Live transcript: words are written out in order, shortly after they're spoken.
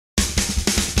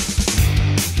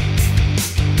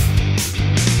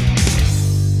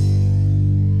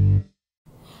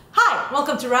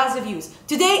welcome to Razz Reviews.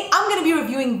 Today, I'm going to be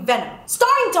reviewing Venom.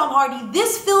 Starring Tom Hardy,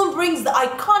 this film brings the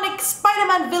iconic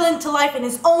Spider-Man villain to life in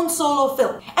his own solo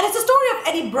film. And it's the story of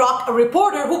Eddie Brock, a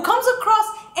reporter who comes across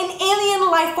an alien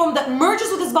life form that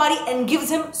merges with his body and gives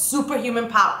him superhuman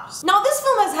powers. Now, this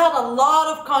film has had a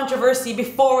lot of controversy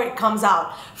before it comes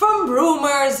out, from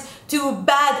rumors to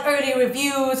bad early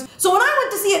reviews. So when I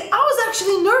went to see it, I was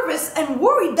actually nervous and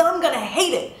worried that I'm gonna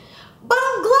hate it. But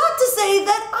I'm glad to say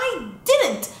that I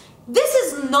didn't. This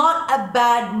is not a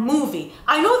bad movie.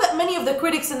 I know that many of the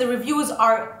critics and the reviews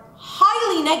are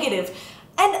highly negative,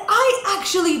 and I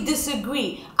actually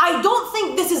disagree. I don't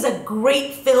think this is a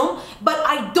great film, but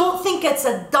I don't think it's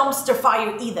a dumpster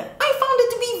fire either. I found it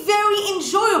to be very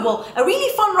enjoyable, a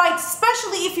really fun ride,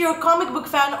 especially if you're a comic book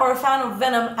fan or a fan of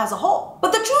Venom as a whole.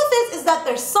 But the truth is that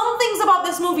there's some things about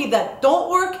this movie that don't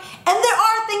work, and there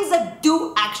are things that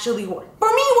do actually work. For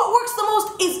me, what works the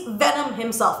most is Venom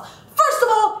himself. First of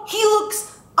all, he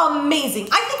looks amazing.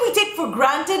 I think we take for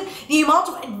granted the amount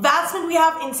of advancement we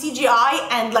have in CGI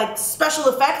and like special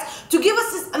effects to give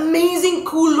us this amazing,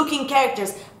 cool looking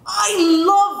characters. I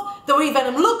love the way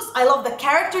Venom looks, I love the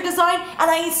character design,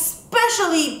 and I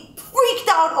especially freaked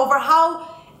out over how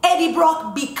Eddie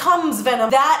Brock becomes Venom.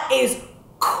 That is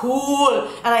cool,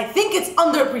 and I think it's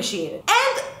underappreciated.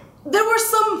 And there were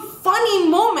some funny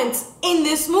moments in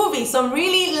this movie, some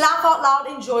really laugh out loud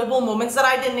enjoyable moments that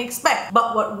I didn't expect.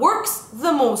 But what works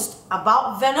the most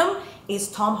about Venom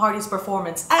is Tom Hardy's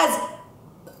performance as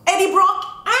Eddie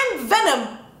Brock and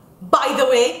Venom. By the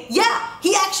way, yeah,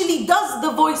 he actually does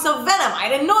the voice of Venom. I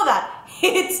didn't know that.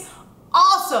 It's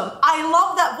awesome. I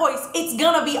love that voice. It's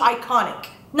gonna be iconic.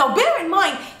 Now bear in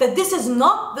mind that this is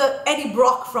not the Eddie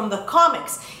Brock from the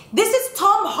comics. This is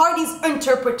Tom Hardy's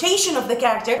interpretation of the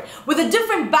character with a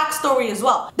different backstory as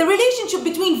well. The relationship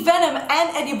between Venom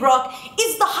and Eddie Brock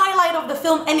is the highlight of the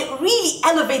film, and it really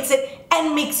elevates it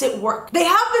and makes it work. They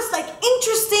have this like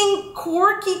interesting,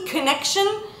 quirky connection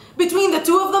between the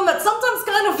two of them that sometimes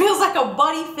kind of feels like a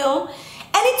buddy film,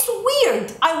 and it's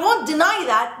weird. I won't deny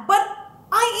that, but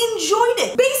I enjoyed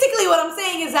it. Basically what I'm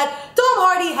saying is that Tom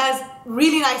Hardy has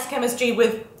really nice chemistry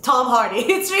with Tom Hardy.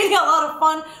 It's really a lot of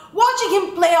fun watching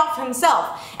him play off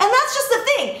himself. And that's just the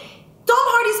thing. Tom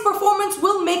Hardy's performance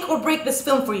will make or break this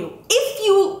film for you. If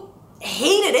you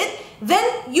hated it, then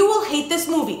you will hate this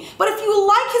movie. But if you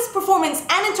like his performance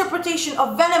and interpretation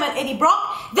of Venom and Eddie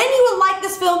Brock, then you will like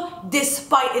this film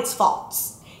despite its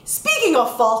faults. Speaking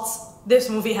of faults, this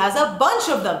movie has a bunch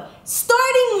of them,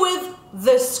 starting with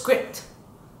the script.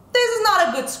 This is not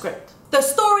a good script. The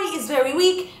story is very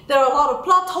weak, there are a lot of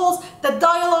plot holes, the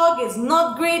dialogue is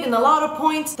not great in a lot of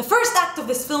points. The first act of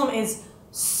this film is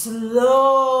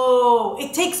slow.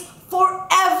 It takes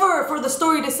forever for the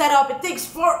story to set up, it takes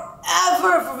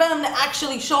forever for Venom to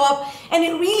actually show up, and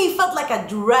it really felt like a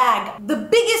drag. The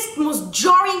biggest, most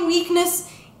jarring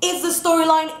weakness is the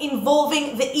storyline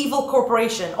involving the evil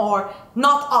corporation, or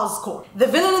not Oscorp. The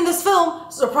villain in this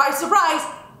film, surprise surprise,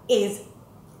 is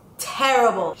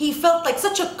terrible. He felt like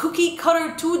such a cookie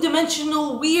cutter,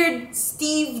 two-dimensional, weird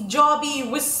Steve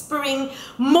Jobby, whispering,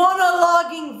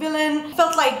 monologuing villain.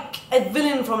 Felt like a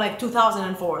villain from like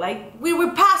 2004. Like,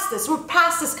 we're past this. We're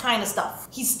past this kind of stuff.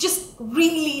 He's just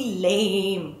really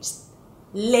lame. Just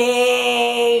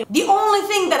lame. The only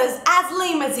thing that is as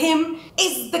lame as him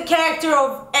is the character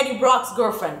of Eddie Brock's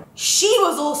girlfriend. She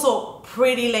was also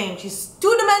pretty lame. She's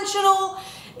two-dimensional.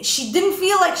 She didn't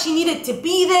feel like she needed to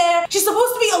be there. She's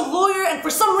supposed to be a lawyer, and for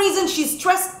some reason she's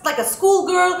dressed like a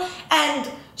schoolgirl, and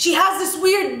she has this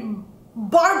weird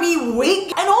Barbie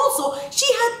wig. And also, she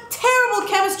had terrible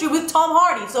chemistry with Tom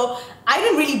Hardy, so I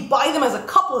didn't really buy them as a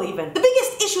couple even. The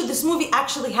biggest issue this movie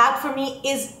actually had for me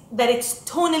is that it's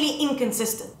tonally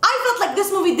inconsistent. I felt like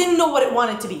this movie didn't know what it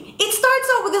wanted to be. It starts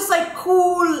out with this like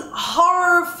cool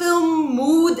horror film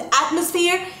mood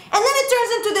atmosphere, and then it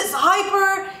turns into this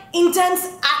hyper intense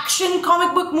action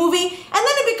comic book movie, and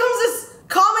then it becomes this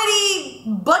comedy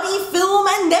buddy film,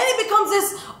 and then it becomes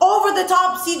this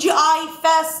over-the-top CGI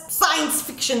fest science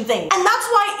fiction thing. And that's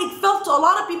why it felt to a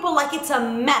lot of people like it's a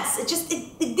mess. It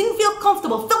didn't feel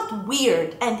comfortable, it felt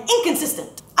weird and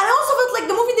inconsistent. And I also felt like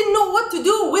the movie didn't know what to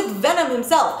do with Venom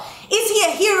himself. Is he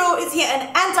a hero? Is he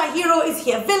an anti-hero? Is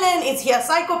he a villain? Is he a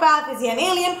psychopath? Is he an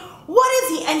alien? What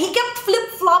is he? And he kept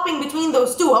flip-flopping between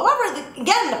those two. However,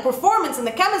 again, the performance and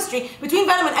the chemistry between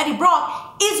Venom and Eddie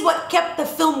Brock is what kept the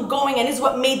film going and is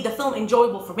what made the film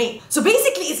enjoyable for me. So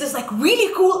basically, it's this like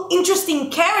really cool, interesting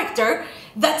character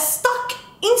that's stuck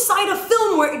inside a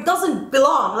film where it doesn't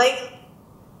belong. Like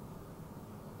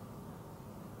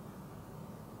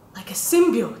a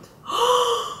symbiote.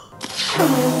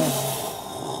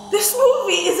 This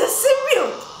movie is a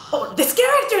symbiote. Oh, this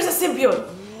character is a symbiote.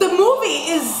 The movie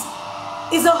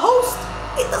is a host.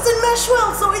 It doesn't mesh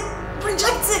well, so it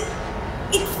rejects it.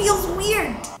 It feels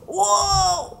weird.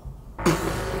 Whoa!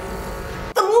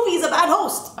 The movie is a bad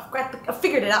host. I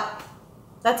figured it out.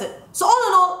 That's it. So all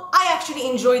in all, I actually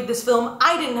enjoyed this film.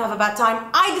 I didn't have a bad time.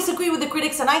 I disagree with the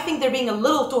critics and I think they're being a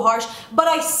little too harsh, but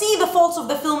I see the faults of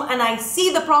the film and I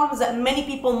see the problems that many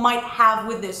people might have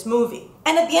with this movie.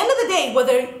 And at the end of the day,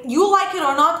 whether you like it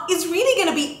or not is really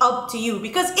gonna be up to you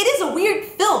because it is a weird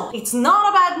film. It's not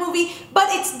a bad movie, but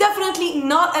it's definitely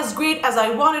not as great as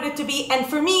I wanted it to be. And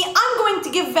for me, I'm going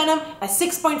to give Venom a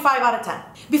 6.5 out of 10.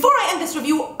 Before I end this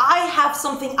review, I have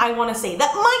something I want to say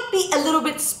that might be a little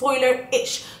bit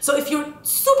spoiler-ish. So if you're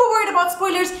super worried about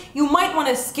spoilers, you might want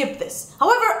to skip this.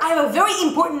 However, I have a very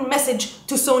important message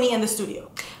to Sony and the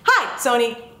studio. Hi,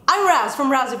 Sony. I'm Razz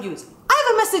from Razz Reviews. I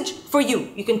have a message for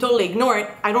you. You can totally ignore it.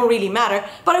 I don't really matter.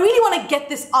 But I really want to get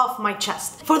this off my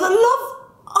chest. For the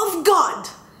love of God,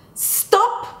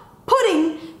 stop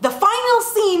putting the final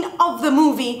scene of the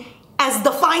movie as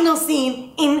the final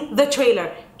scene in the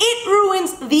trailer. It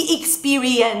ruins the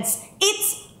experience.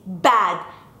 It's bad.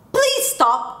 Please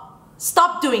stop.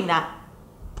 Stop doing that.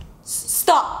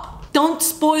 Stop. Don't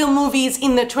spoil movies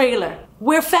in the trailer.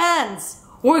 We're fans.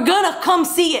 We're gonna come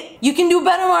see it. You can do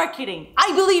better marketing.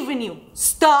 I believe in you.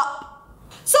 Stop.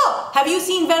 So, have you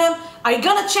seen Venom? Are you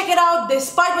gonna check it out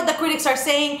despite what the critics are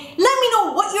saying? Let me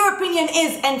know what your opinion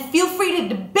is and feel free to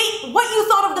debate what you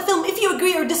thought of the film if you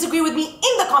agree or disagree with me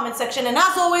in the comment section. And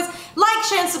as always, like,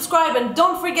 share, and subscribe, and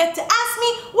don't forget to ask me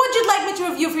what you'd like me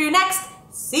to review for your next.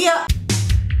 See ya!